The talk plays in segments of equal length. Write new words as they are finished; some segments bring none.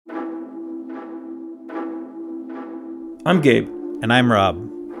I'm Gabe. And I'm Rob.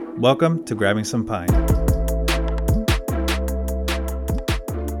 Welcome to Grabbing Some Pine.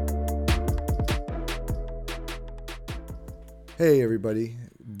 Hey everybody,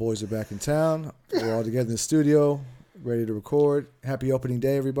 boys are back in town. We're all together in the studio, ready to record. Happy opening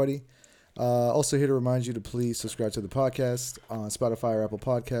day, everybody. Also here to remind you to please subscribe to the podcast on Spotify or Apple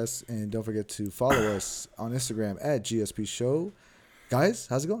Podcasts. And don't forget to follow us on Instagram at GSP Show. Guys,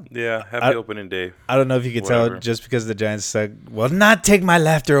 how's it going? Yeah, happy opening day. I don't know if you can tell just because the Giants suck. Will not take my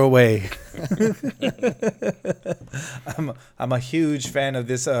laughter away. I'm a huge fan of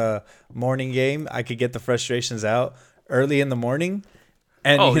this morning game. I could get the frustrations out early in the morning.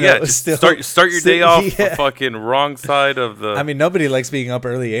 And, just start your day off the fucking wrong side of the... I mean, nobody likes being up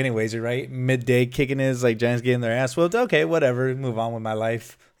early anyways, right? Midday kicking is like Giants getting their ass whooped. Okay, whatever. Move on with my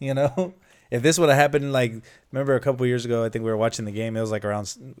life, If this would have happened, remember a couple years ago, I think we were watching the game. It was like around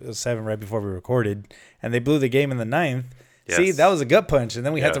 7 right before we recorded, and they blew the game in the 9th. Yes. See, that was a gut punch, and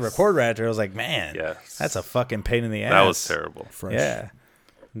then we had to record right after. I was like, man, that's a fucking pain in the ass. That was terrible. Fresh. Yeah.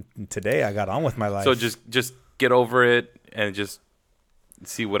 Today I got on with my life. So just get over it and just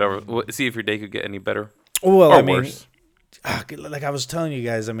see if your day could get any better. Well, or worse. Like I was telling you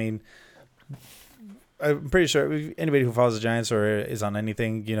guys, I'm pretty sure anybody who follows the Giants or is on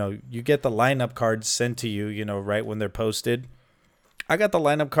anything, you get the lineup cards sent to you, right when they're posted. I got the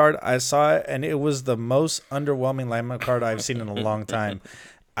lineup card. I saw it, and it was the most underwhelming lineup card I've seen in a long time.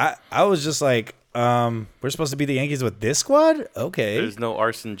 I was just like, we're supposed to be the Yankees with this squad? Okay. There's no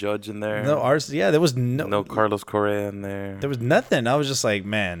Arson Judge in there. No Arson. Yeah, there was no Carlos Correa in there. There was nothing. I was just like,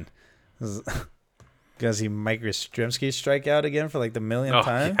 man. Gonna see Mike Yastrzemski strike out again for like the millionth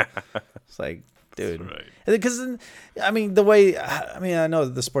time? Yeah. It's like, dude, because the way I know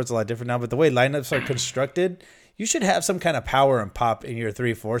the sport's a lot different now, but the way lineups are constructed, you should have some kind of power and pop in your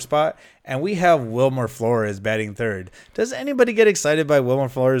 3-4 spot. And we have Wilmer Flores batting third. Does anybody get excited by Wilmer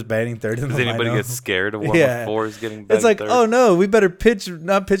Flores batting third in the lineup? Does anybody get scared of Wilmer Flores getting batting It's like, third? oh no, we better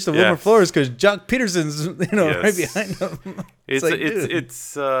not pitch to Wilmer Flores because Jock Peterson's right behind him. It's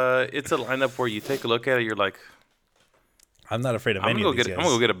a lineup where you take a look at it, you're like, I'm not afraid of any of these guys. I'm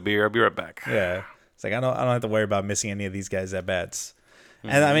gonna go get a beer. I'll be right back. Yeah, it's like I don't have to worry about missing any of these guys at bats.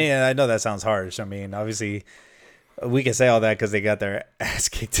 Mm-hmm. And I know that sounds harsh. Obviously, we can say all that because they got their ass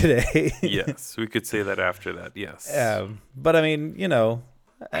kicked today. Yes, we could say that after that. Yes. But I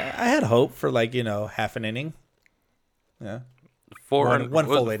had hope for half an inning. Yeah. One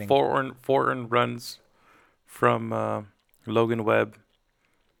full inning. Four earned runs from Logan Webb.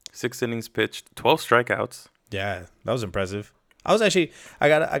 6 innings pitched. 12 strikeouts. Yeah, that was impressive. I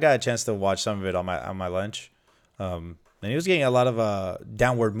got a chance to watch some of it on my lunch. And he was getting a lot of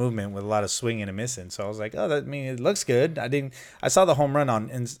downward movement with a lot of swinging and missing. So I was like, it looks good. I saw the home run on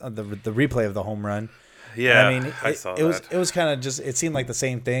the replay of the home run. Yeah, I saw that. It was kind of just, it seemed like the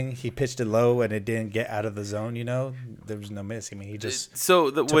same thing. He pitched it low and it didn't get out of the zone, There was no miss. He just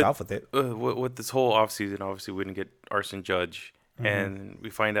took off with it. With this whole offseason, obviously we didn't get Arson Judge. Mm-hmm. And we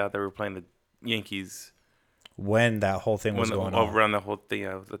find out that we're playing the Yankees. When that whole thing was going on. Around the whole thing,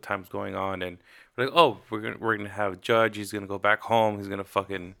 the time's going on. And we're like, we're gonna have Judge. He's gonna go back home. He's gonna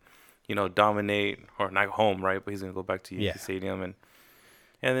fucking, dominate, or not home, right? But he's gonna go back to Yankee Stadium, and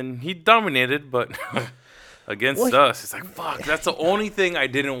then he dominated, but against us, it's like fuck. That's the only thing I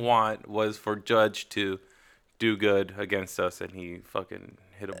didn't want was for Judge to do good against us, and he fucking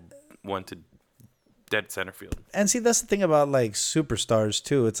hit a one to dead center field. And see, that's the thing about superstars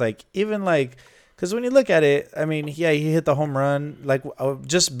too. It's even because when you look at it, he hit the home run,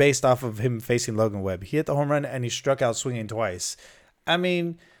 just based off of him facing Logan Webb. He hit the home run, and he struck out swinging twice.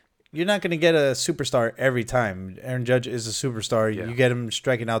 You're not going to get a superstar every time. Aaron Judge is a superstar. Yeah. You get him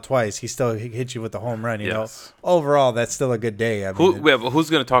striking out twice. He still hits you with the home run, you know. Overall, that's still a good day. But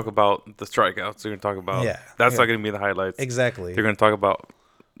who's going to talk about the strikeouts? They're going to talk about that's not going to be the highlights. Exactly. They're going to talk about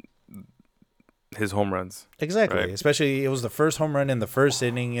his home runs. Exactly. Right? Especially it was the first home run in the first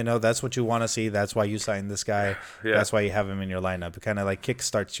inning. That's what you want to see. That's why you signed this guy. Yeah. That's why you have him in your lineup. It kind of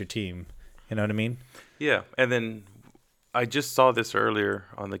kickstarts your team. You know what I mean? Yeah. And then I just saw this earlier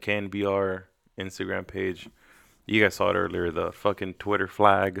on the KNBR Instagram page. You guys saw it earlier. The fucking Twitter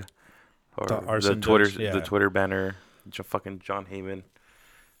flag or the Twitter banner. Fucking John Heyman.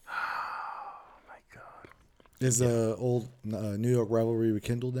 Oh my god. Is the old New York rivalry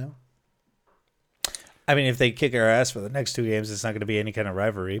rekindled now? If they kick our ass for the next 2 games, it's not going to be any kind of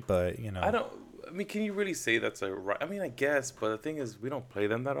rivalry, but, can you really say that's I guess, but the thing is, we don't play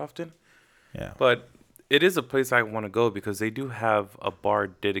them that often. Yeah. But it is a place I want to go because they do have a bar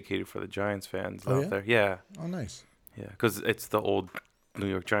dedicated for the Giants fans out there. Yeah. Oh, nice. Yeah, because it's the old New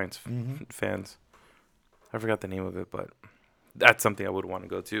York Giants fans. I forgot the name of it, but that's something I would want to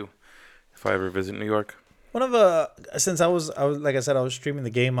go to if I ever visit New York. One of since I was like I said, I was streaming the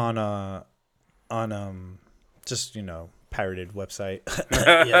game on just pirated website.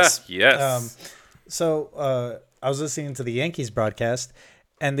 Yes. Yes. So I was listening to the Yankees broadcast,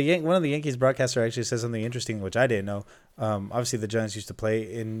 and one of the Yankees broadcaster actually said something interesting, which I didn't know. Obviously, the Giants used to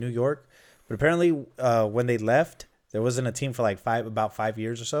play in New York, but apparently, when they left, there wasn't a team for like about 5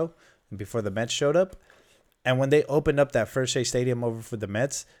 years or so before the Mets showed up. And when they opened up that First Shea Stadium over for the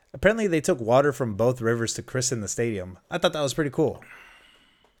Mets, apparently they took water from both rivers to christen the stadium. I thought that was pretty cool.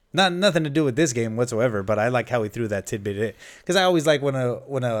 Nothing to do with this game whatsoever, but I like how he threw that tidbit in. Because I always like when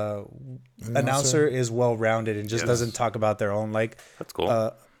a announcer is well rounded and just doesn't talk about their own that's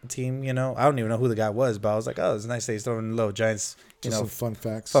cool. Team. I don't even know who the guy was, but I was like, oh, it's nice that he's throwing little Giants. Some fun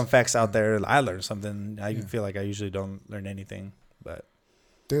facts out there. I learned something. I feel like I usually don't learn anything, but.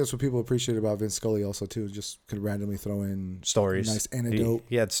 I think that's what people appreciate about Vince Scully also too. Just could randomly throw in stories, nice anecdote.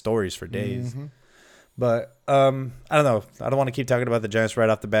 He had stories for days. Mm-hmm. But I don't know. I don't want to keep talking about the Giants right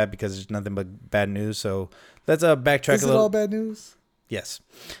off the bat because there's nothing but bad news. So let's backtrack Is a little. Is it all bad news? Yes.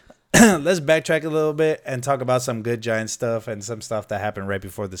 Let's backtrack a little bit and talk about some good Giants stuff and some stuff that happened right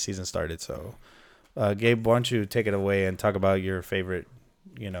before the season started. So, Gabe, why don't you take it away and talk about your favorite,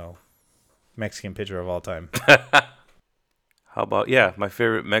 Mexican pitcher of all time? How about, my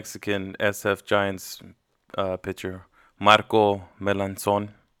favorite Mexican SF Giants pitcher, Marco Melanzon.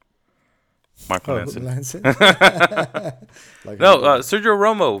 Melanson? Sergio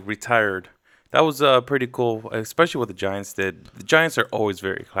Romo retired. That was pretty cool, especially what the Giants did. The Giants are always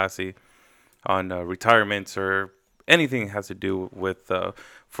very classy on retirements or anything that has to do with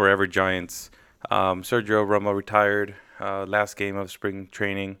Forever Giants. Sergio Romo retired last game of spring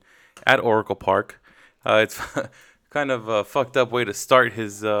training at Oracle Park. It's kind of a fucked up way to start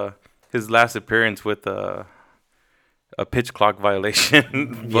his last appearance with a pitch clock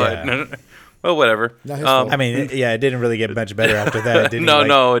violation, but well, whatever. I mean, it didn't really get much better after that. Didn't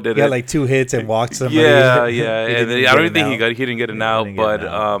no, it didn't. He got like 2 hits and walked somebody. Yeah, and I don't think he didn't get an out, but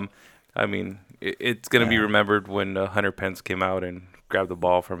I mean, it's gonna be remembered when Hunter Pence came out and grabbed the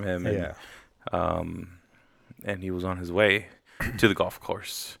ball from him, and he was on his way to the golf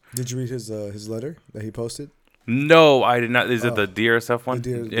course. Did you read his letter that he posted? No, I did not. Is it the DRSF one?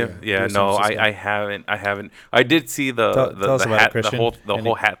 Yeah. No, I haven't. I did see the hat, the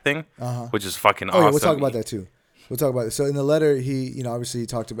whole hat thing, which is fucking awesome. Yeah, we'll talk about that too. We'll talk about it. So in the letter, he obviously he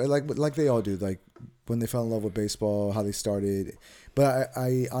talked about like they all do, like when they fell in love with baseball, how they started. But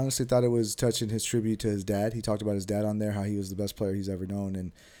I honestly thought it was touching his tribute to his dad. He talked about his dad on there, how he was the best player he's ever known,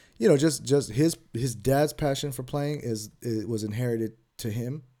 and just his dad's passion for playing was inherited to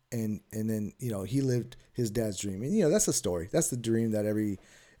him. And then he lived his dad's dream, and that's the story. That's the dream that every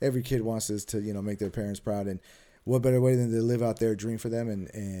kid wants is to make their parents proud. And what better way than to live out their dream for them?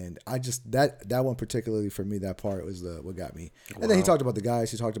 And I just that one particularly for me, that part was what got me. Wow. And then he talked about the guys.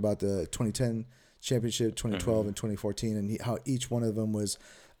 He talked about the 2010 championship, 2012, and 2014, and how each one of them was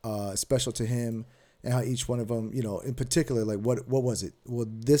special to him. And how each one of them, in particular, like what was it? Well,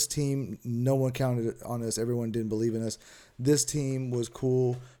 this team, no one counted on us. Everyone didn't believe in us. This team was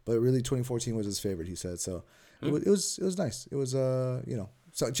cool, but really 2014 was his favorite, he said. So it was nice. It was so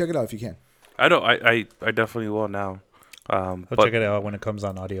check it out if you can. I know I definitely will now. I'll check it out when it comes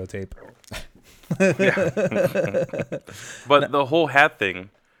on audio tape. But the whole hat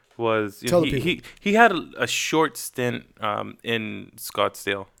thing was he had a short stint in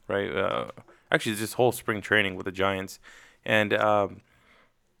Scottsdale, right? Actually, it's just whole spring training with the Giants. And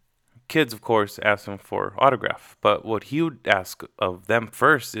kids, of course, asked him for autograph. But what he would ask of them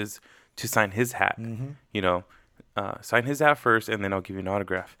first is to sign his hat. Mm-hmm. Sign his hat first, and then I'll give you an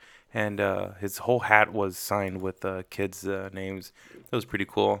autograph. And his whole hat was signed with kids' names. It was pretty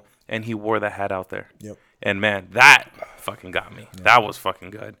cool. And he wore that hat out there. Yep. And, man, that fucking got me. Yeah. That was fucking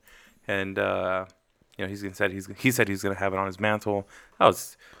good. And, he said he's going to have it on his mantle.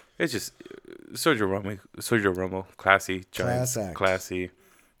 It's just Sergio Romo, classy, Giants, classy,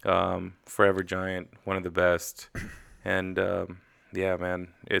 forever Giant, one of the best, and man,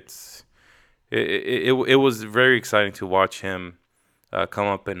 it was very exciting to watch him come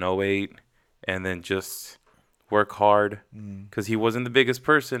up in 2008 and then just work hard because he wasn't the biggest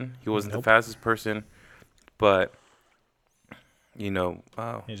person, he wasn't the fastest person, but. He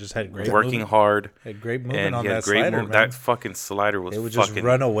just had great working hard. Had great movement on that slider, man. That fucking slider was fucking. It would just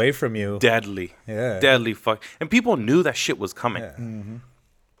run away from you. Deadly. Yeah. Deadly fuck. And people knew that shit was coming. Yeah. Mm-hmm.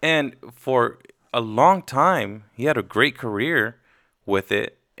 And for a long time, he had a great career with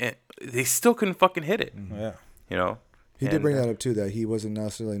it, and they still couldn't fucking hit it. Mm-hmm. Yeah. He did bring that up too, that he wasn't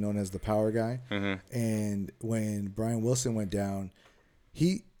necessarily known as the power guy. Mm-hmm. And when Brian Wilson went down,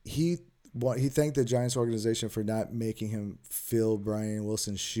 he thanked the Giants organization for not making him fill Brian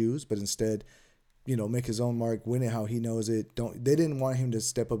Wilson's shoes, but instead, make his own mark, win it how he knows it. They didn't want him to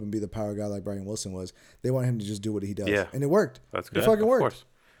step up and be the power guy like Brian Wilson was. They wanted him to just do what he does. Yeah. And it worked. That's good. It fucking worked. Of course.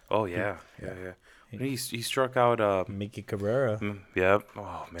 Oh, yeah. He struck out Mickey Cabrera. Yep.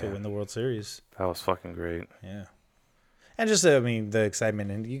 Oh, man. To win the World Series. That was fucking great. Yeah. And just, the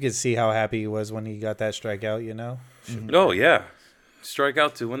excitement. And you could see how happy he was when he got that strikeout, Mm-hmm. Oh, yeah.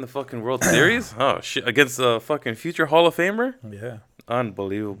 Strikeout to win the fucking World Series? Oh, shit. Against the fucking future Hall of Famer? Yeah.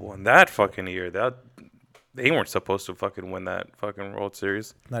 Unbelievable. And that fucking year, they weren't supposed to fucking win that fucking World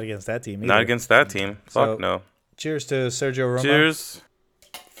Series. Not against that team either. Not against that team. Fuck no. Cheers to Sergio Romo. Cheers.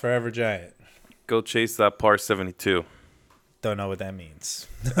 Forever Giant. Go chase that par 72. Don't know what that means.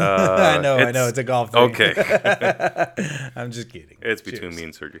 I know. It's a golf thing. Okay. I'm just kidding. It's between me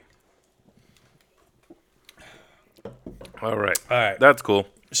and Sergio. All right. That's cool.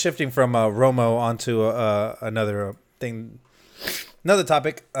 Shifting from Romo onto another thing. Another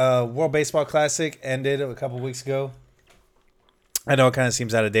topic. World Baseball Classic ended a couple weeks ago. I know it kind of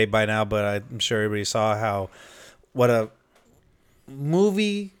seems out of date by now, but I'm sure everybody saw what a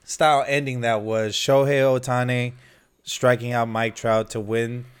movie style ending that was. Shohei Ohtani striking out Mike Trout to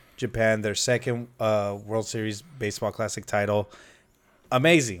win Japan their second World Series Baseball Classic title.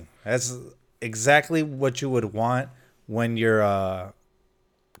 Amazing. That's exactly what you would want when you're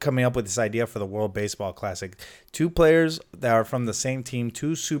coming up with this idea for the World Baseball Classic. Two players that are from the same team,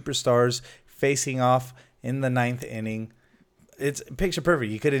 two superstars facing off in the ninth inning. It's picture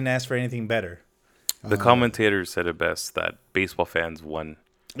perfect. You couldn't ask for anything better. The commentators said it best that baseball fans won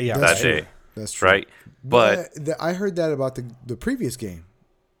that day. That's true. Right? But I heard that about the previous game,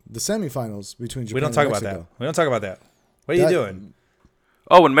 the semifinals between Japan and Mexico. We don't talk about that. What are you doing?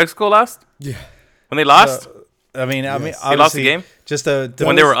 Oh, when Mexico lost? Yeah. When they lost? I mean, they lost the game? Just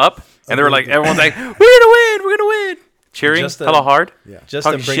when they were up, and they were like, everyone's like, we're going to win. Cheering hella hard. Yeah. Just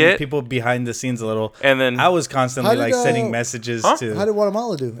to bring people behind the scenes a little. And then I was constantly sending messages to. How did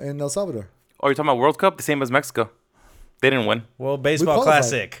Guatemala do in El Salvador? Oh, you're talking about World Cup? The same as Mexico. They didn't win. World Baseball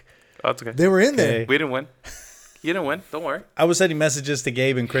Classic. Oh, that's okay. They were in there. We didn't win. You didn't win. Don't worry. I was sending messages to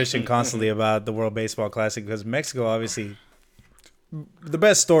Gabe and Christian constantly about the World Baseball Classic because Mexico, obviously, the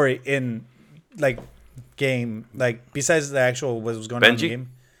best story in game, besides the actual what was going on in the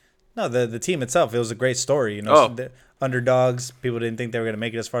game. No, the team itself. It was a great story. The underdogs. People didn't think they were going to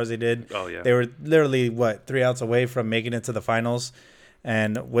make it as far as they did. Oh yeah. They were literally 3 outs away from making it to the finals,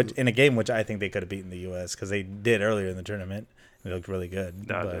 and in a game which I think they could have beaten the U.S. because they did earlier in the tournament. It looked really good.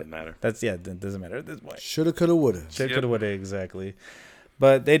 No, it doesn't matter. It doesn't matter at this point. Shoulda, coulda, woulda. Shoulda, coulda, woulda, exactly.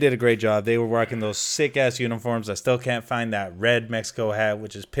 But they did a great job. They were rocking those sick-ass uniforms. I still can't find that red Mexico hat,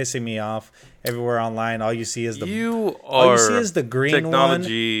 which is pissing me off. Everywhere online, all you see is the green one,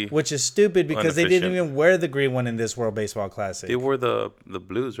 which is stupid because they didn't even wear the green one in this World Baseball Classic. They wore the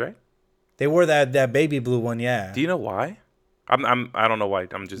blues, right? They wore that baby blue one, yeah. Do you know why? I don't know why.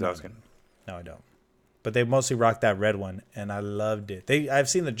 I'm just asking. No, I don't. But they mostly rocked that red one, and I loved it. I've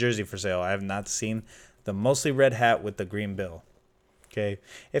seen the jersey for sale. I have not seen the mostly red hat with the green bill. Okay.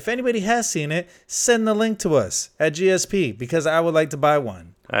 If anybody has seen it, send the link to us at GSP because I would like to buy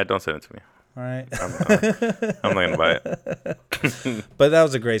one. Don't send it to me. All right. I'm not going to buy it. But that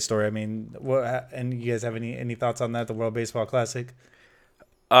was a great story. I mean, and you guys have any thoughts on that, the World Baseball Classic?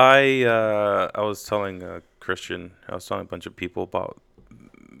 I was telling Christian, I was telling a bunch of people about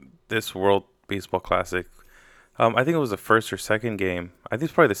this World Baseball Classic. I think it was the first or second game. I think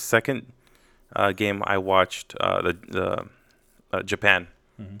it's probably the second game I watched the Japan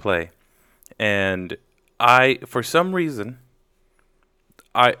play, and for some reason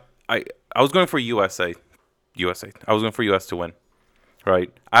I was going for USA. I was going for US to win,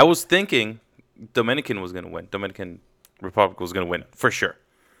 right? I was thinking Dominican was going to win. Dominican Republic was going to win for sure,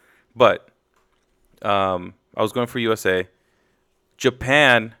 but I was going for USA.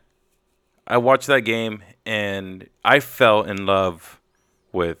 Japan, I watched that game and I fell in love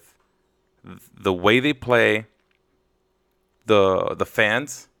with the way they play, the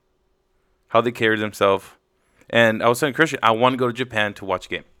fans, how they carry themselves. And I was telling Christian, I want to go to Japan to watch a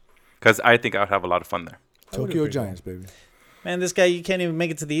game because I think I would have a lot of fun there. Tokyo Giants, baby. Man, this guy, you can't even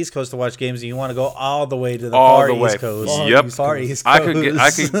make it to the East Coast to watch games, and you want to go all the way to the far East Coast. Yep. Far East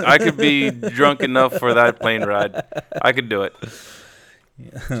Coast. I could be drunk enough for that plane ride. I could do it.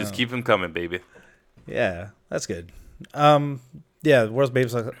 Just keep him coming, baby. Yeah, that's good. Yeah, the World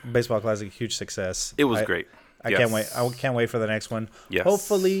Baseball Classic, huge success. It was great. I can't wait. I can't wait for the next one. Yes.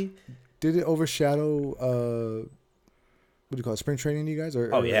 Hopefully. Did it overshadow do you call it, spring training, you guys? Or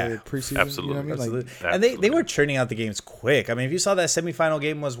preseason? Absolutely. You know what I mean? Absolutely. Like, And they were churning out the games quick. I mean, if you saw that semifinal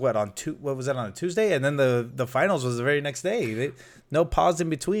game was what was that, on a Tuesday? And then the finals was the very next day. No pause in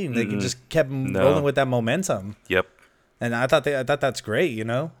between. They just kept rolling with that momentum. Yep. And I thought that's great, you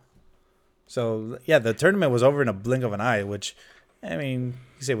know? So, yeah, the tournament was over in a blink of an eye, which, I mean,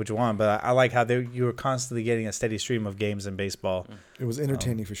 you say what you want, but I like how you were constantly getting a steady stream of games in baseball. It was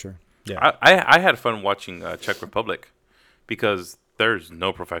entertaining for sure. Yeah. I had fun watching Czech Republic because there's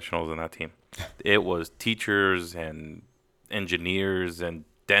no professionals in that team. It was teachers and engineers and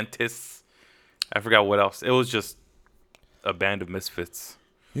dentists. I forgot what else. It was just a band of misfits.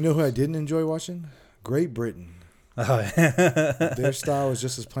 You know who I didn't enjoy watching? Great Britain. Oh, Their style was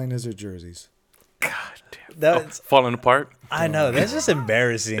just as plain as their jerseys. God damn. That's falling apart. I know. That's just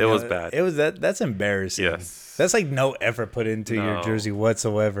embarrassing. It was bad. It was that's embarrassing. Yes. That's like no effort put into your jersey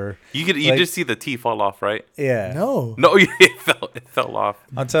whatsoever. You just see the tee fall off, right? Yeah. No, it fell off.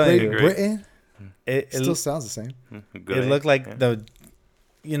 I'm telling Great you. Britain. It Still sounds the same. It looked like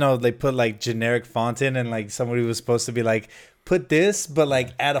they put like generic font in, and like somebody was supposed to be like, put this, but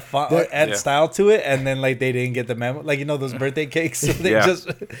like add a font, add style to it, and then like they didn't get the memo. Like those birthday cakes, so they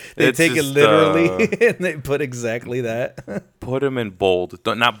they take it literally and they put exactly that. Put them in bold,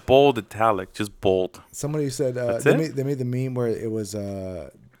 not bold italic, just bold. Somebody said they made the meme where it was they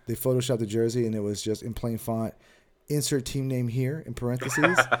photoshopped the jersey and it was just in plain font. Insert team name here in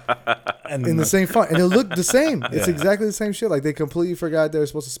parentheses, and in the same font, and it looked the same. It's exactly the same shit. Like they completely forgot they were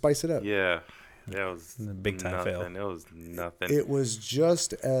supposed to spice it up. Yeah, that was a big time fail. It was nothing. It was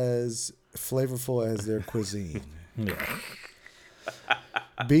just as flavorful as their cuisine. Yeah.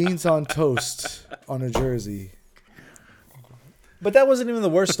 Beans on toast on a jersey. But that wasn't even the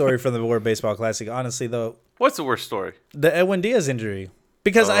worst story from the World Baseball Classic, honestly. Though. What's the worst story? The Edwin Diaz injury,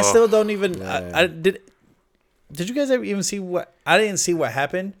 because I still don't even. I did. Did you guys ever even see what? I didn't see what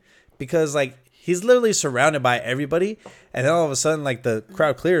happened because like he's literally surrounded by everybody, and then all of a sudden like the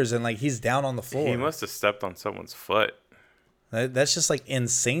crowd clears and like he's down on the floor. He must have stepped on someone's foot. That's just like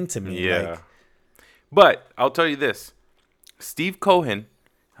insane to me. Yeah. Like, but I'll tell you this, Steve Cohen.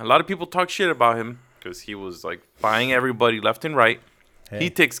 A lot of people talk shit about him because he was like buying everybody left and right. Hey, he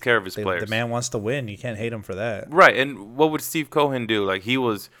takes care of his players. The man wants to win. You can't hate him for that. Right. And what would Steve Cohen do? Like he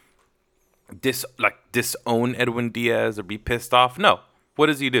was. Disown Edwin Diaz or be pissed off? No. What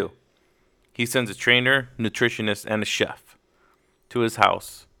does he do? He sends a trainer, nutritionist, and a chef to his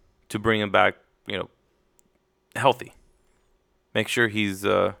house to bring him back, healthy. Make sure he's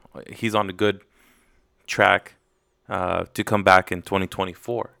on a good track to come back in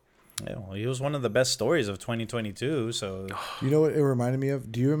 2024. Yeah, well, he was one of the best stories of 2022. So you know what it reminded me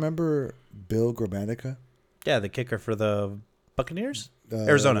of? Do you remember Bill Gramatica? Yeah, the kicker for the Buccaneers,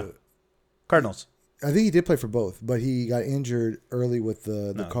 Arizona. Cardinals. I think he did play for both, but he got injured early with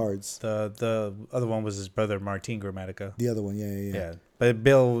the Cards. The other one was his brother, Martin Gramatica. The other one, yeah. But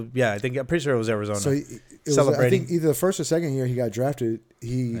Bill, I'm pretty sure it was Arizona. So I think either the first or second year he got drafted,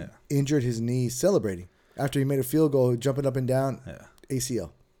 he injured his knee celebrating. After he made a field goal, jumping up and down,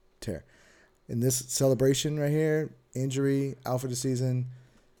 ACL tear. And this celebration right here, injury, out for the season,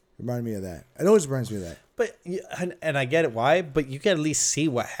 reminded me of that. It always reminds me of that. But and I get it why, but you can at least see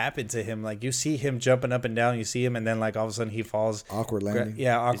what happened to him. Like you see him jumping up and down, you see him, and then like all of a sudden he falls. Awkward landing.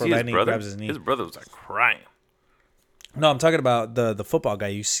 Awkward landing. He grabs his knee. His brother was like crying. No, I'm talking about the football guy.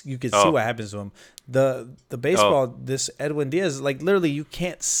 You can see what happens to him. The baseball, this Edwin Diaz, like literally you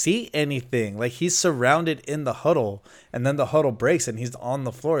can't see anything. Like he's surrounded in the huddle, and then the huddle breaks and he's on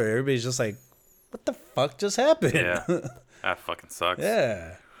the floor. Everybody's just like, "What the fuck just happened?" Yeah, that fucking sucks.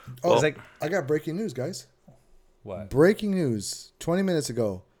 Yeah. Oh, it's like I got breaking news, guys. What? Breaking news 20 minutes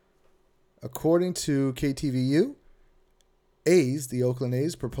ago. According to KTVU, A's, the Oakland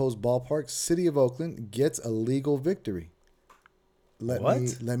A's, proposed ballpark, City of Oakland, gets a legal victory. Let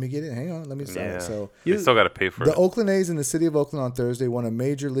me get it. Hang on. Let me start. Yeah. So you still got to pay for it. The Oakland A's and the City of Oakland on Thursday won a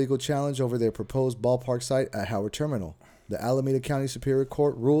major legal challenge over their proposed ballpark site at Howard Terminal. The Alameda County Superior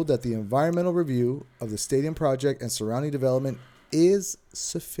Court ruled that the environmental review of the stadium project and surrounding development is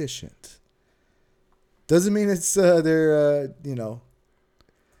sufficient. Doesn't mean it's everything's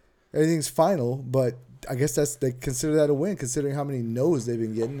final, but I guess they consider that a win, considering how many no's they've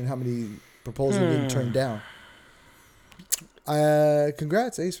been getting and how many proposals have been turned down.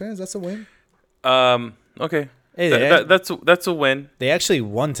 Congrats, A's fans. That's a win. Okay. Hey, that's a win. They actually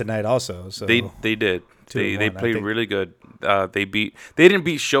won tonight, also. So they did. They played really good. They didn't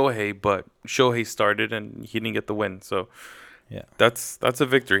beat Shohei, but Shohei started and he didn't get the win. So yeah, that's a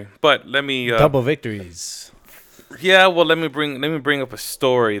victory. But let me double victories. Yeah, well, let me bring up a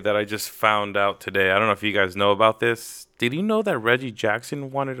story that I just found out today. I don't know if you guys know about this. Did you know that Reggie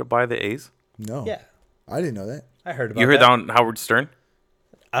Jackson wanted to buy the A's? No. Yeah. I didn't know that. I heard about You heard that that on Howard Stern?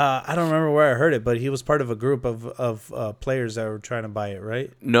 I don't remember where I heard it, but he was part of a group of players that were trying to buy it,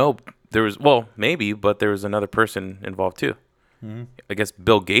 right? No, there was maybe, but there was another person involved too. Mm-hmm. I guess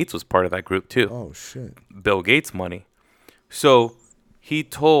Bill Gates was part of that group too. Oh shit. Bill Gates money. So he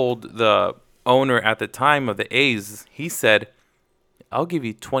told the owner at the time of the A's, he said, "I'll give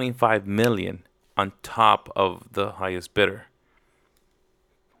you $25 million on top of the highest bidder."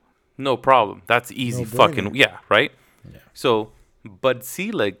 No problem. That's easy. Fucking yeah, right? Yeah. So Bud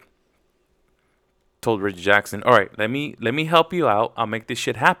Selig told Reggie Jackson, "All right, let me help you out. I'll make this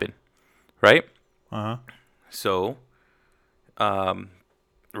shit happen." Right? Uh-huh. So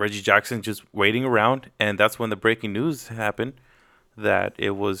Reggie Jackson just waiting around, and that's when the breaking news happened that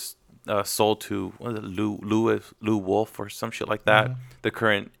it was sold to Lou Wolf or some shit like that. Mm-hmm. The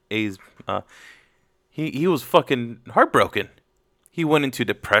current A's. He was fucking heartbroken. He went into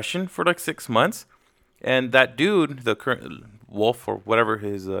depression for like 6 months, and that dude, the current Wolf or whatever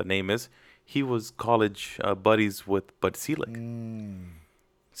his name is, he was college buddies with Bud Selig.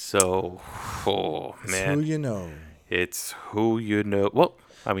 So, man, it's who you know. It's who you know. Well,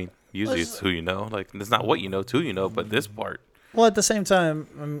 I mean, usually it's who you know. Like, it's not what you know, it's who you know, but this part. Well, at the same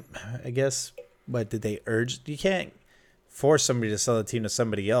time, I guess, what did they urge? You can't force somebody to sell a team to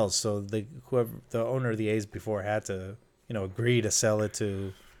somebody else. So the owner of the A's before had to, agree to sell it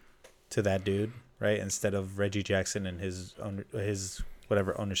to that dude, right? Instead of Reggie Jackson and his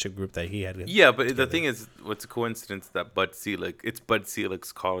whatever ownership group that he had. Yeah, but the thing is, what's a coincidence that Bud Selig, it's Bud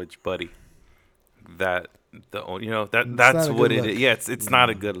Selig's college buddy. That's what it is. Yeah, it's not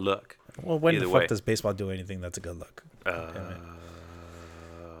a good look. Well, when the fuck does baseball do anything that's a good look? Yeah,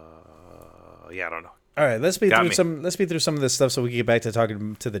 I don't know. All right, let's be through some of this stuff so we can get back to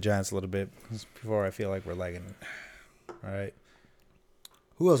talking to the Giants a little bit before I feel like we're lagging. All right.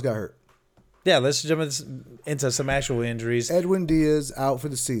 Who else got hurt? Yeah, let's jump into some actual injuries. Edwin Diaz out for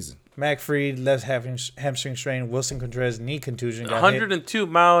the season. Mac Fried, left hamstring strain. Wilson Contreras, knee contusion. 102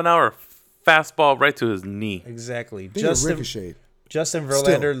 mile an hour fastball right to his knee. Exactly. Justin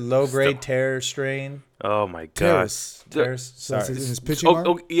Verlander, low-grade tear strain. Oh, my God. Tears. Sorry. In his pitching arm?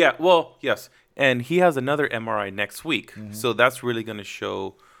 Oh, yeah. Well, yes. And he has another MRI next week. Mm-hmm. So that's really going to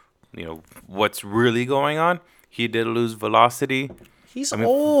show, what's really going on. He did lose velocity. He's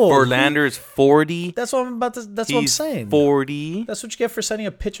old. Verlander is 40. That's what I'm about to. That's what I'm saying. 40. That's what you get for signing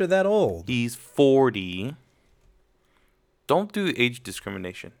a pitcher that old. He's 40. Don't do age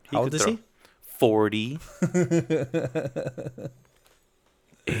discrimination. How old is he? 40.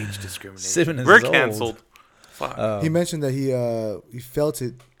 Age discrimination. We're canceled. He mentioned that he felt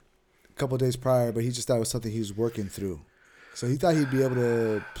it a couple of days prior, but he just thought it was something he was working through. So he thought he'd be able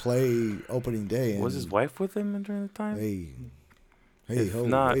to play opening day. Was his wife with him during the time?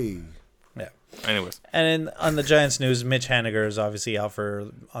 Yeah. Anyways. And on the Giants news, Mitch Haniger is obviously out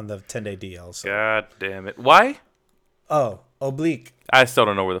on the 10-day DL. So. God damn it. Why? Oh, oblique. I still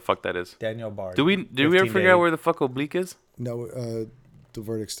don't know where the fuck that is. Daniel Bard. Did we ever figure out where the fuck oblique is? No, the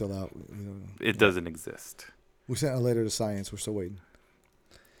verdict's still out. It doesn't exist. We sent a letter to science. We're still waiting.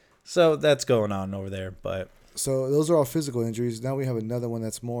 So that's going on over there, but... So those are all physical injuries. Now we have another one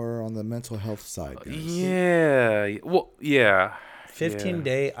that's more on the mental health side. Guys. Yeah. Well, yeah.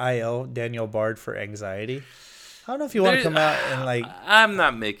 15-day IL, Daniel Bard for anxiety. I don't know if you want to come out and like... I'm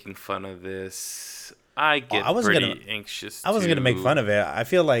not making fun of this. I get pretty anxious. I wasn't going to make fun of it. I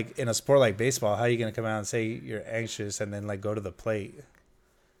feel like in a sport like baseball, how are you going to come out and say you're anxious and then like go to the plate?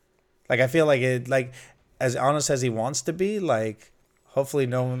 Like, I feel like it, like, as honest as he wants to be, like, hopefully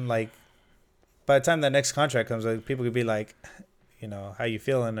no one, like, by the time that next contract comes, like, people could be like, how you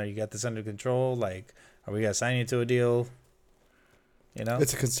feeling? Are you got this under control? Like, are we going to sign you to a deal?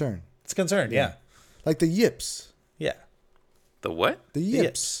 It's a concern. It's a concern, yeah. Like the yips. Yeah. The what? The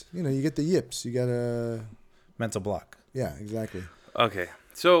yips. You get the yips. You got a... mental block. Yeah, exactly. Okay.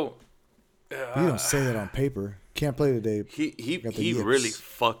 So... you don't say that on paper. Can't play today. He really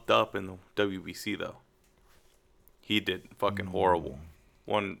fucked up in the WBC, though. He did fucking horrible.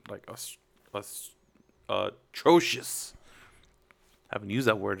 One, like, atrocious. I haven't used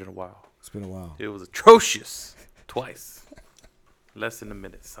that word in a while. It's been a while. It was atrocious. Twice. Less than a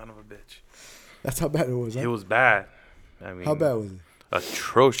minute. Son of a bitch. That's how bad it was, huh? It was bad. I mean, how bad was it?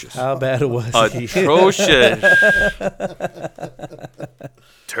 Atrocious. How bad it was. Atrocious.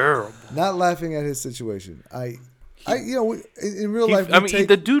 Terrible. Not laughing at his situation. In real life,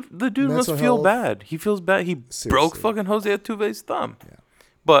 the dude must feel bad. He feels bad. He broke fucking Jose Altuve's thumb. Yeah.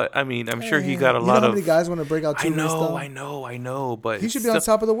 But I mean, I'm sure he got a lot of. You know how many guys want to break out 2 wrists? I know. But he should be on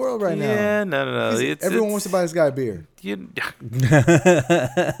top of the world right now. Yeah, no. Everyone wants to buy this guy a beer. In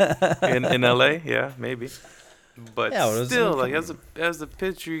LA, yeah, maybe. But still, like as a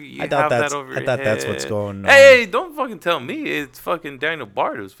pitcher, you have that over your head. I thought that's what's going on. Hey, don't fucking tell me. It's fucking Daniel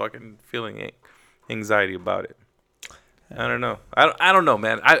Bard who's fucking feeling anxiety about it. I don't know. I don't know,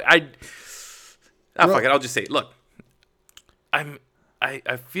 man. Fuck it. I'll just say it. Look, I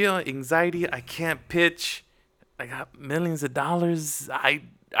feel anxiety. I can't pitch. I got millions of dollars.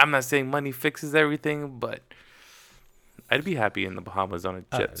 I'm not saying money fixes everything, but I'd be happy in the Bahamas on a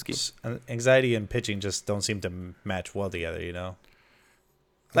jet ski. Anxiety and pitching just don't seem to match well together, you know?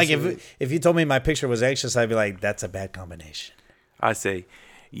 Like, if you told me my picture was anxious, I'd be like, that's a bad combination. I say,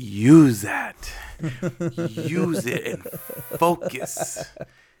 use that. Use it and focus.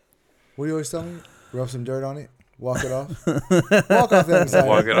 What do you always tell me? Rub some dirt on it. Walk it off. Walk off that anxiety.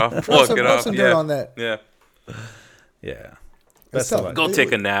 Walk it off. Rub some dirt on that. Yeah. Yeah. Go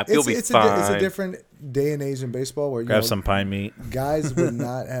take a nap. You'll be fine. It's a different day and age in baseball where grab some pine meat. Guys would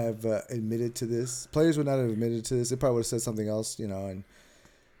not have admitted to this. Players would not have admitted to this. They probably would have said something else, you know.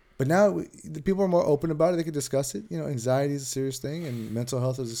 But now the people are more open about it. They can discuss it. You know, anxiety is a serious thing, and mental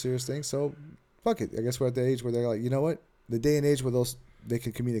health is a serious thing. So, fuck it. I guess we're at the age where they're like, you know what? The day and age where they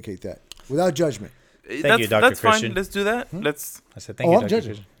can communicate that without judgment. Thank you, Dr. That's Christian. fine. Let's do that. I said thank you, I'm Dr.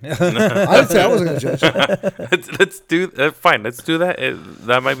 judging. Christian. I didn't say I wasn't going to judge. Let's do fine. Let's do that.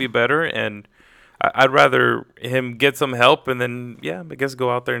 That might be better. And I'd rather him get some help and then, I guess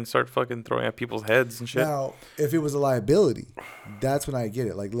go out there and start fucking throwing at people's heads and shit. Now, if it was a liability, that's when I get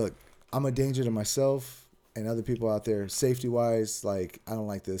it. Like, look, I'm a danger to myself and other people out there, safety-wise. Like, I don't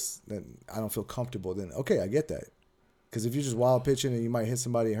like this. Then I don't feel comfortable. Then, okay, I get that. Because if you're just wild pitching and you might hit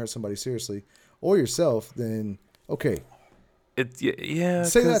somebody and hurt somebody seriously, or yourself, then okay. Say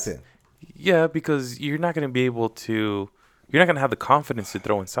that then. Yeah, because you're not going to be able to. You're not going to have the confidence to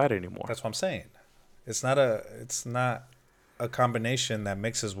throw inside anymore. That's what I'm saying. It's not a combination that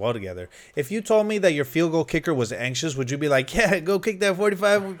mixes well together. If you told me that your field goal kicker was anxious, would you be like, yeah, go kick that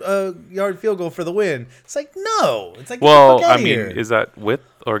 45-yard field goal for the win? It's like, no. It's like, well, I mean, is that with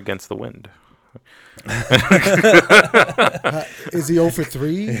or against the wind? Is he 0 for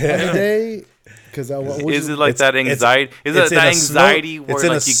 3 on the day? Is it like that anxiety? Is it that anxiety where it's in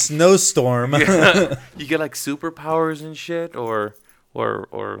like a snowstorm? You get like superpowers and shit, or you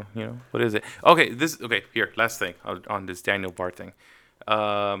know, what is it? Okay, here, last thing on this Daniel Bard thing.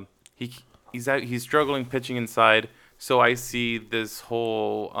 He's struggling pitching inside, so I see this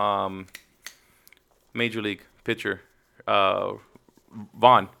whole major league pitcher,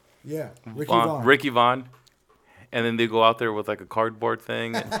 Vaughn. Yeah, Ricky Vaughn. And then they go out there with like a cardboard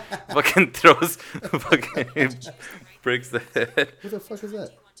thing and fucking breaks the head. What the fuck is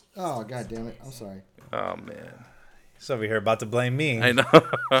that? Oh, god damn it. I'm sorry. Oh, man. He's over here about to blame me. I know.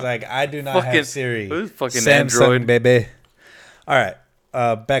 Like, I do not have Siri. Who's fucking Samsung, Android? baby. All right.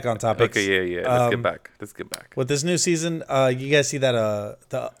 Back on topics. Okay, yeah. Let's get back. With this new season, you guys see that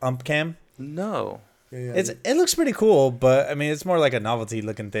the ump cam? No. Yeah. It looks pretty cool, but I mean, it's more like a novelty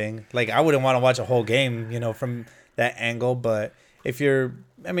looking thing. Like, I wouldn't want to watch a whole game, you know, from that angle. But if you're,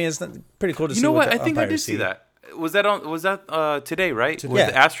 I mean, it's pretty cool to see. You know what? I think I did see that. Was that today? Right? Today. Was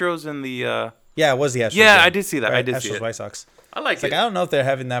the Astros and the? Yeah, it was the Astros. Yeah, I did see that. Right? I did Astros, see it. White Sox. I like it. Like, I don't know if they're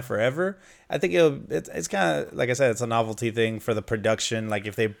having that forever. I think it's kind of, like I said, it's a novelty thing for the production. Like,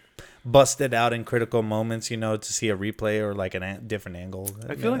 if they bust it out in critical moments, you know, to see a replay or like a different angle.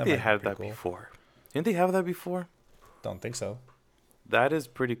 I feel like they had that before. Didn't they have that before? Don't think so. That is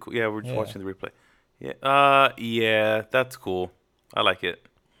pretty cool. Yeah, we're just watching the replay. Yeah. Yeah, that's cool. I like it.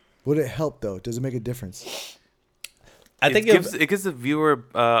 Would it help though? Does it make a difference? I think it gives the viewer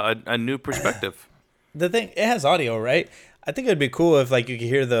a new perspective. The thing, it has audio, right? I think it'd be cool if like you could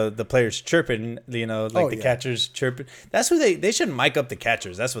hear the players chirping, you know, like the catchers chirping. That's what they should mic up the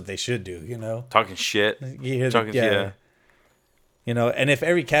catchers. That's what they should do, you know. Talking shit. Yeah. You know, and if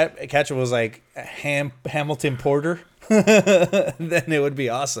every catcher was like Hamilton Porter, then it would be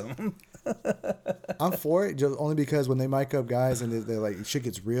awesome. I'm for it, just only because when they mic up guys and they're like, shit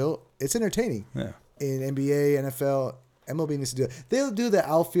gets real, it's entertaining. Yeah. In NBA, NFL, MLB needs to do it. They'll do the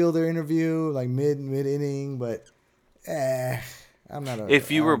outfielder interview like mid inning, but I'm not.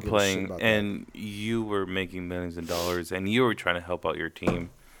 If you were playing and you were making millions of dollars and you were trying to help out your team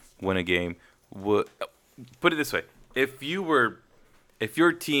win a game, put it this way: if your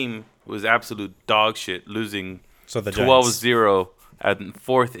team was absolute dog shit, losing 12-0 at the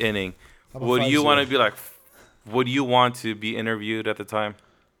fourth inning, would you want to be like? Would you want to be interviewed at the time?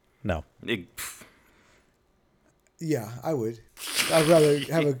 No. Yeah, I would. I'd rather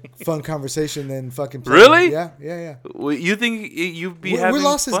have a fun conversation than fucking play. Really? Yeah. You think you'd be having We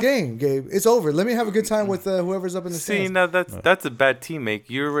lost fun? this game, Gabe. It's over. Let me have a good time with whoever's up in the See, stands. now that's a bad teammate.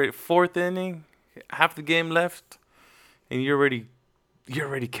 You're already fourth inning, half the game left, and you're already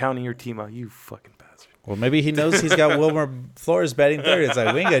counting your team out. You fucking bastard. Well, maybe he knows he's got Wilmer Flores batting third. It's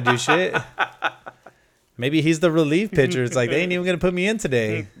like, we ain't got to do shit. Maybe he's the relief pitcher. It's like, they ain't even going to put me in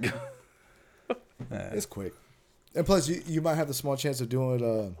today. It's quick. And plus, you might have the small chance of doing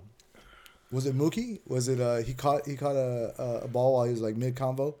it. Was it Mookie? Was it he caught a ball while he was like mid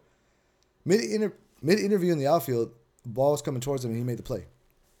convo, mid interview in the outfield. The ball was coming towards him and he made the play.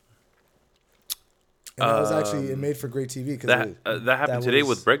 And that was actually it made for great TV because that happened today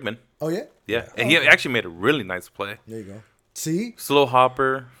with Bregman. Oh yeah, yeah, and he actually made a really nice play. There you go. See, slow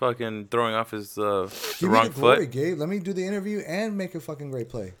hopper, fucking throwing off his the wrong glory, foot. Gabe. Let me do the interview and make a fucking great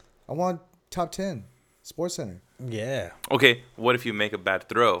play. I want top 10 Sports Center. Yeah. Okay, what if you make a bad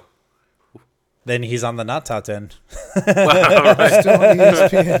throw? Then he's on the not top 10. Well, right. Still on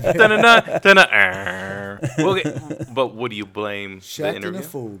ESPN. Okay, but would you blame Shaq the interview? A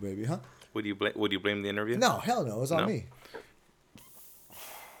fool, baby, huh? Would you blame the interview? No, hell no. It's on me.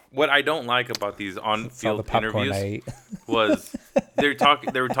 What I don't like about these on-field interviews was they were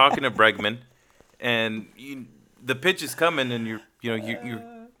talking to Bregman, and the pitch is coming, and you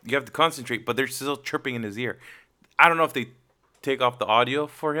have to concentrate, but they're still chirping in his ear. I don't know if they take off the audio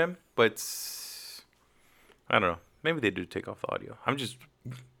for him, but I don't know. Maybe they do take off the audio. I'm just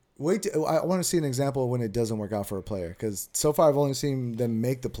I want to see an example of when it doesn't work out for a player, because so far I've only seen them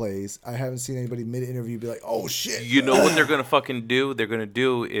make the plays. I haven't seen anybody mid-interview be like, "Oh shit!" You know what they're gonna fucking do? They're gonna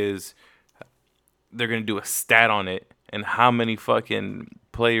do a stat on it and how many fucking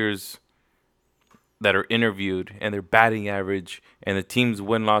players that are interviewed and their batting average and the team's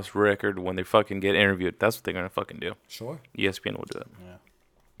win-loss record when they fucking get interviewed. That's what they're gonna fucking do. Sure. ESPN will do that. Yeah.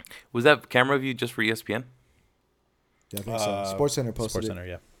 Was that camera view just for ESPN? Yeah, I think so. Sports Center posted Sports Center,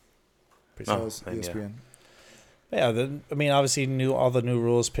 yeah. ESPN. Yeah, obviously all the new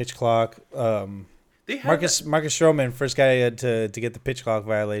rules, pitch clock. Marcus Stroman, first guy to get the pitch clock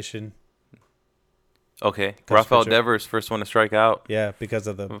violation. Okay, Rafael Devers, first one to strike out. Yeah, because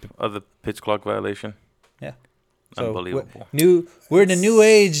of the pitch clock violation. Yeah, so unbelievable. We're in a new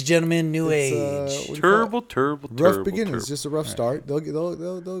age, gentlemen. New age. Terrible. Rough beginnings, just a rough start. They'll get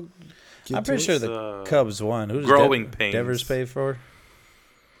I'm pretty sure the Cubs won. Who does growing pains. Devers pay for?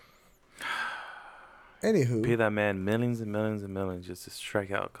 Anywho, pay that man millions and millions and millions just to strike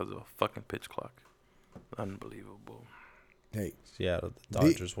out because of a fucking pitch clock. Unbelievable. Hey, yeah, the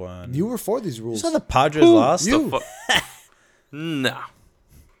Dodgers won. You were for these rules. You saw the Padres lost. No.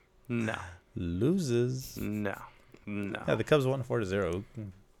 Loses. No. Yeah, the Cubs won 4-0.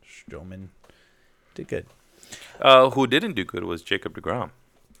 Stroman did good. Who didn't do good was Jacob deGrom.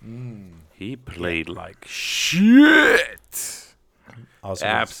 He played like shit. Also,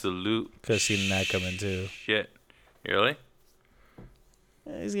 absolute. Could have seen that coming too. Shit. Really?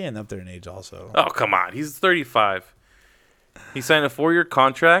 Yeah, he's getting up there in age also. Oh, come on. He's 35. He signed a 4-year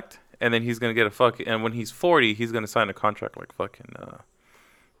contract, and then he's going to get and when he's 40, he's going to sign a contract like fucking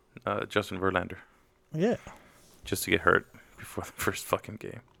Justin Verlander. Yeah. Just to get hurt before the first fucking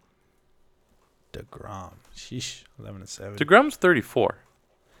game. DeGrom. Sheesh. 11-7. DeGrom's 34.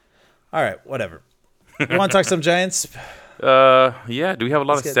 All right, whatever. You want to talk some Giants? Yeah. Do we have a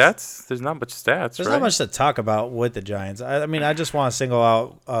lot of stats? There's not much stats. There's not much to talk about with the Giants. I mean, I just want to single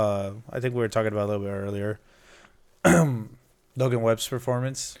out. I think we were talking about a little bit earlier. Logan Webb's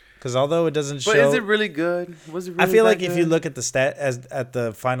performance, because although it doesn't show, but is it really good? Was it? Really I feel like good? If you look at the at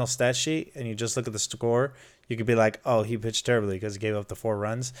the final stat sheet and you just look at the score, you could be like, oh, he pitched terribly because he gave up the 4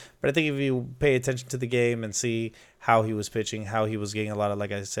 runs. But I think if you pay attention to the game and see how he was pitching, how he was getting a lot of,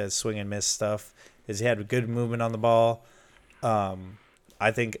 like I said, swing and miss stuff, is he had good movement on the ball.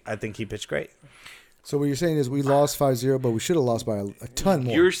 I think he pitched great. So what you're saying is we lost 5-0, but we should have lost by a ton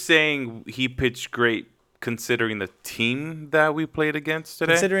more. You're saying he pitched great considering the team that we played against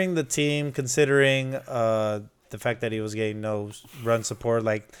today? Considering the team, considering the fact that he was getting no run support,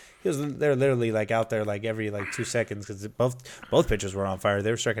 like they're literally like out there like every 2 seconds because both pitchers were on fire.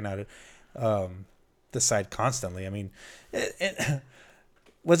 They were striking out the side constantly. I mean,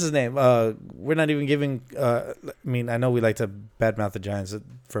 what's his name? We're not even giving. I mean, I know we like to badmouth the Giants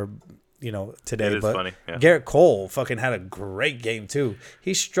for today, but funny. Yeah. Garrett Cole fucking had a great game too.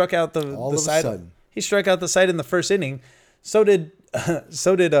 He struck out the side. He struck out the side in the first inning. So did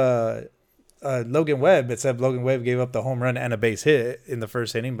Logan Webb, except Logan Webb gave up the home run and a base hit in the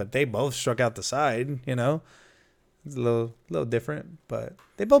first inning, but they both struck out the side, It's a little different, but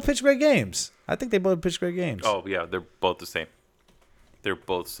they both pitch great games. I think they both pitch great games. Oh yeah, they're both the same. They're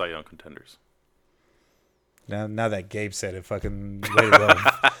both Cy Young contenders. Now that Gabe said it, fucking way to go.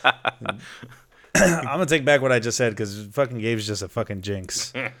 I'm gonna take back what I just said because fucking Gabe's just a fucking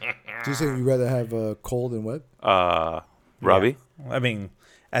jinx. Do you think you'd rather have Cole than Webb? Robbie? Yeah. I mean,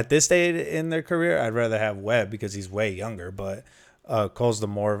 at this stage in their career, I'd rather have Webb because he's way younger, but Cole's the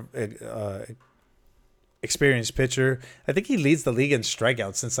more experienced pitcher. I think he leads the league in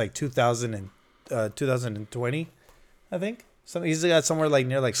strikeouts since like 2020, I think. So he's got somewhere like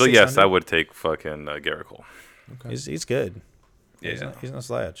near like 600. Yes, I would take fucking Garrett Cole. Okay. He's good. Yeah. He's no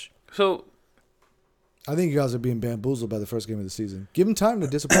slouch. So I think you guys are being bamboozled by the first game of the season. Give him time to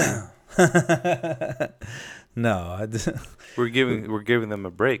disappoint. No, we're giving them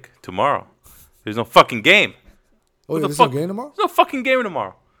a break tomorrow. There's no fucking game. Oh, yeah, there's no game tomorrow? There's no fucking game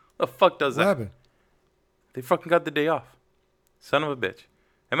tomorrow. What the fuck does that? What happened? They fucking got the day off. Son of a bitch.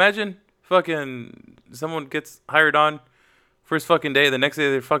 Imagine fucking someone gets hired on first fucking day. The next day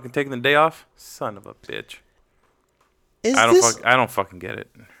they're fucking taking the day off. Son of a bitch. I don't fucking get it.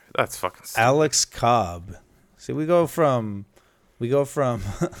 That's fucking stupid. Alex Cobb. See, we go from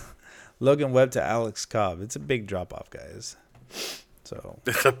Logan Webb to Alex Cobb. It's a big drop off, guys. So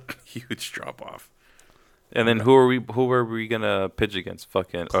it's a huge drop off. And then who are we gonna pitch against?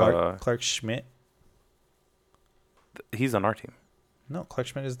 Fucking Clark Schmidt. He's on our team. No, Clark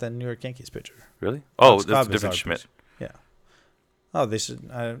Schmidt is the New York Yankees pitcher. Really? Oh, Alex that's Cobb a different Schmidt. Pitcher. Yeah. Oh, they should.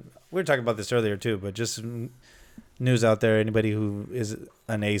 We were talking about this earlier too, but just news out there. Anybody who is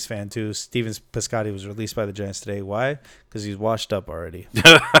an A's fan too, Steven Piscotty was released by the Giants today. Why? Because he's washed up already.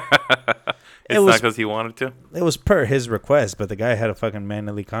 It's not because he wanted to? It was per his request, but the guy had a fucking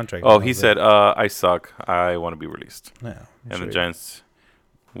minor league contract. Oh, he said, I suck. I want to be released. Yeah. And the Giants,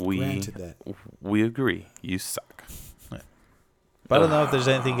 we agree. You suck. Yeah. But I don't know if there's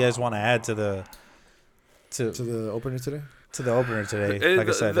anything you guys want to add to the opener today? To the opener today. Like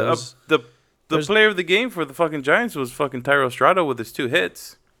I said, the player of the game for the fucking Giants was fucking Tyro Estrada with his 2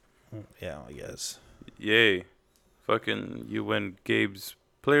 hits. Yeah, I guess. Yay. Fucking you win Gabe's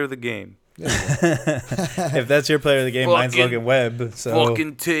player of the game. If that's your player of the game, mine's Logan Webb. So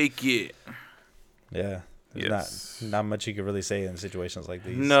fucking take it. Yeah. Yes. Not much you could really say in situations like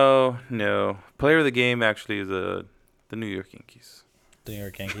these. No. Player of the game actually is the New York Yankees. The New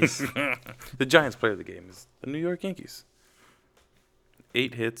York Yankees. The Giants player of the game is the New York Yankees.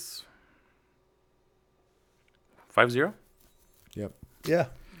 8 hits. 5-0? Yep. Yeah.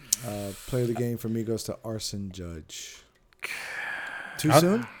 Player of the game for me goes to Arson Judge. Too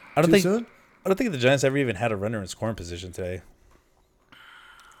soon? I don't think the Giants ever even had a runner in scoring position today.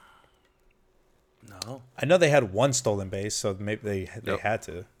 No. I know they had 1 stolen base, so maybe they had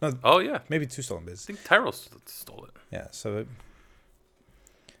to. No, oh, yeah. Maybe 2 stolen bases. I think Tyro stole it. Yeah, so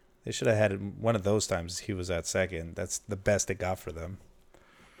they should have had one of those times he was at second. That's the best it got for them.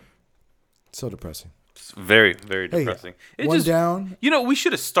 So depressing. It's very, very depressing. One down. You know, we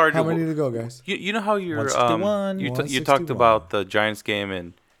should have started. How many to go, guys? You know how you're 161. You talked about the Giants game,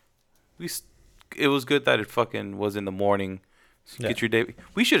 and it was good that it fucking was in the morning. So get your day.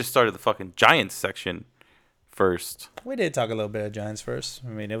 We should have started the fucking Giants section first. We did talk a little bit of Giants first. I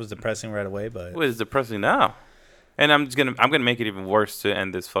mean, it was depressing right away, but it was depressing now. And I'm gonna make it even worse to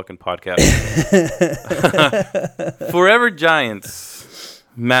end this fucking podcast. Forever Giants,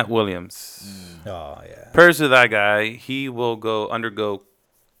 Matt Williams. Oh yeah. Prayers to that guy. He will undergo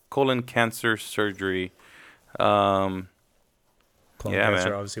colon cancer surgery. Colon cancer,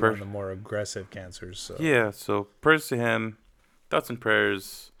 man. obviously one of the more aggressive cancers. So. Yeah, so prayers to him. Thoughts and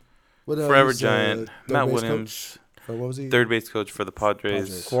prayers. Forever Giant, Matt Williams. What was he? Third base coach for the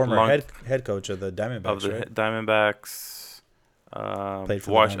Padres. Former head coach of the Diamondbacks. Of the Diamondbacks. Played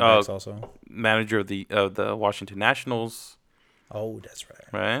for the Diamondbacks also. Manager of the Washington Nationals. Oh, that's right.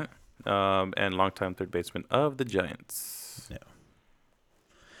 Right. And longtime third baseman of the Giants. Yeah.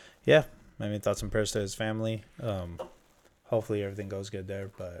 Yeah. I mean, thoughts and prayers to his family. Hopefully everything goes good there,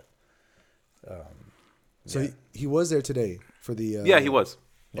 but. So he was there today for the. He was.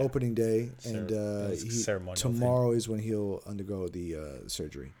 Opening day, and tomorrow is when he'll undergo the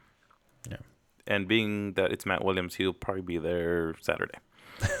surgery. Yeah. And being that it's Matt Williams, he'll probably be there Saturday.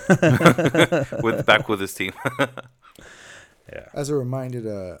 back with his team. Yeah. As a reminder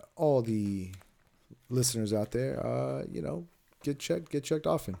to all the listeners out there, get checked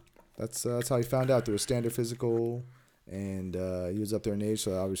often. That's how he found out. There was standard physical, and he was up there in age,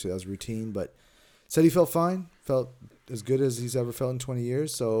 so obviously that was routine. But said he felt fine, felt as good as he's ever felt in 20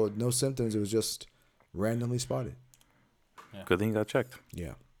 years. So no symptoms. It was just randomly spotted. Yeah. Good thing he got checked.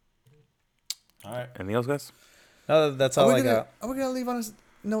 Yeah. All right. Anything else, guys? That's all I got. Are we gonna leave on a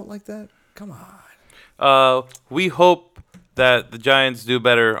note like that? Come on. We hope that the Giants do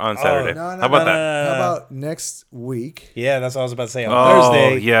better on Saturday. How about that? How about next week? Yeah, that's what I was about to say. On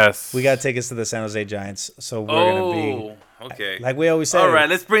Thursday, yes, we got tickets to the San Jose Giants, so we're gonna be okay. Like we always say. All right,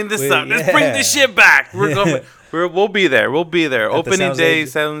 let's bring this up. Let's bring this shit back. We'll be there. We'll be there. Opening day,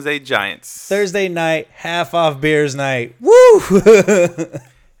 San Jose Giants. Thursday night, half off beers night. Woo!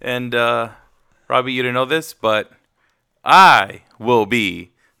 And Robbie, you didn't know this, but I will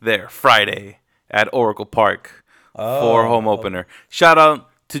be there Friday at Oracle Park for home opener. Shout out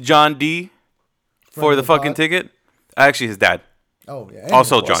to John D for the fucking ticket. Actually, his dad. Oh yeah.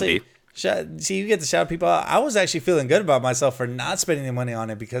 Also John D. See, you get to shout people out. I was actually feeling good about myself for not spending the money on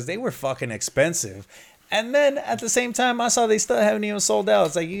it because they were fucking expensive. And then at the same time, I saw they still haven't even sold out.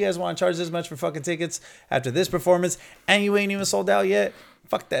 It's like, you guys want to charge this much for fucking tickets after this performance and you ain't even sold out yet?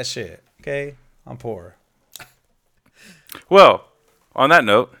 Fuck that shit. Okay? I'm poor. Well, on that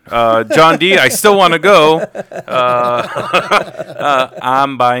note, John D, I still want to go.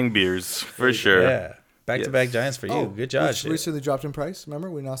 I'm buying beers for sure. Yeah. Back-to-back Giants for you. Good job. Which recently dropped in price.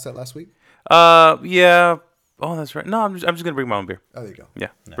 Remember? We announced that last week. Yeah. Oh, that's right. No, I'm just going to bring my own beer. Oh, there you go. Yeah.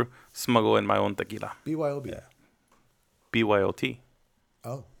 No. Smuggle in my own tequila. BYOB. Yeah. BYOT.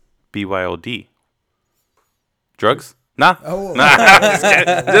 Oh. BYOD. Drugs? Nah. Oh. Nah.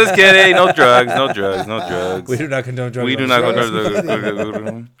 Just kidding. No drugs. No drugs. No drugs. We do not condone drugs. We do not condone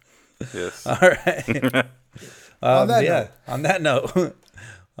drugs. Yes. All right. On that note,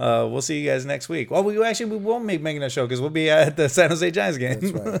 we'll see you guys next week. Well, we won't be making a show because we'll be at the San Jose Giants game.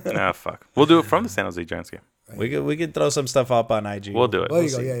 That's right. Fuck. We'll do it from the San Jose Giants game. We could throw some stuff up on IG. We'll do it. There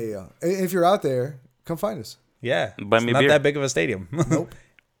you go. Yeah. If you're out there, come find us. Yeah. Buy me a not beer. that big of a stadium. Nope.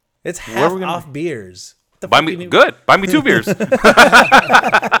 It's half off beers. Buy me good. Buy me 2 beers.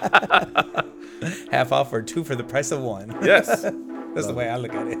 Half off or 2 for the price of 1. Yes. That's the way I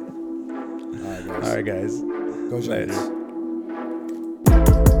look at it. All right, guys. All right, guys. Go Giants. Later.